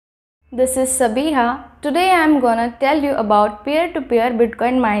This is Sabiha. Today I am gonna tell you about peer-to-peer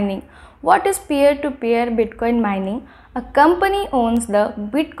Bitcoin mining. What is peer-to-peer Bitcoin mining? A company owns the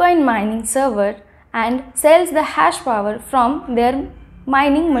Bitcoin mining server and sells the hash power from their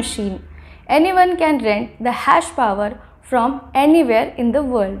mining machine. Anyone can rent the hash power from anywhere in the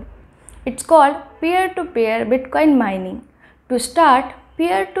world. It's called peer-to-peer Bitcoin mining. To start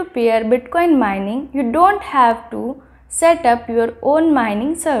peer-to-peer Bitcoin mining, you don't have to set up your own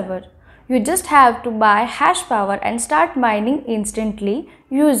mining server. You just have to buy hash power and start mining instantly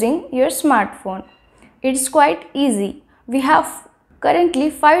using your smartphone. It's quite easy. We have currently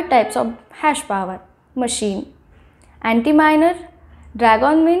 5 types of hash power machine: anti-miner,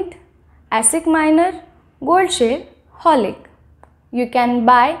 dragon mint, ASIC miner, gold share, holic. You can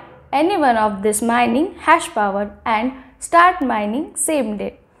buy any one of this mining hash power and start mining same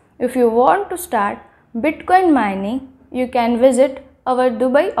day. If you want to start Bitcoin mining, you can visit our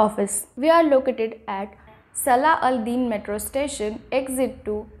Dubai office. We are located at Salah Al-Din Metro Station, Exit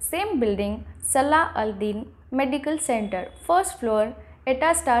 2, same building, Salah Al-Din Medical Center, first floor,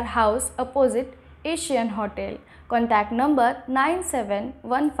 Eta Star House, opposite Asian Hotel. Contact number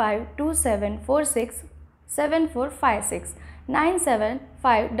 971527467456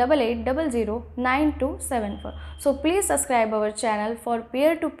 9758809274. So please subscribe our channel for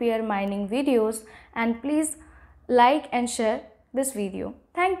peer-to-peer mining videos and please like and share this video.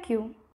 Thank you.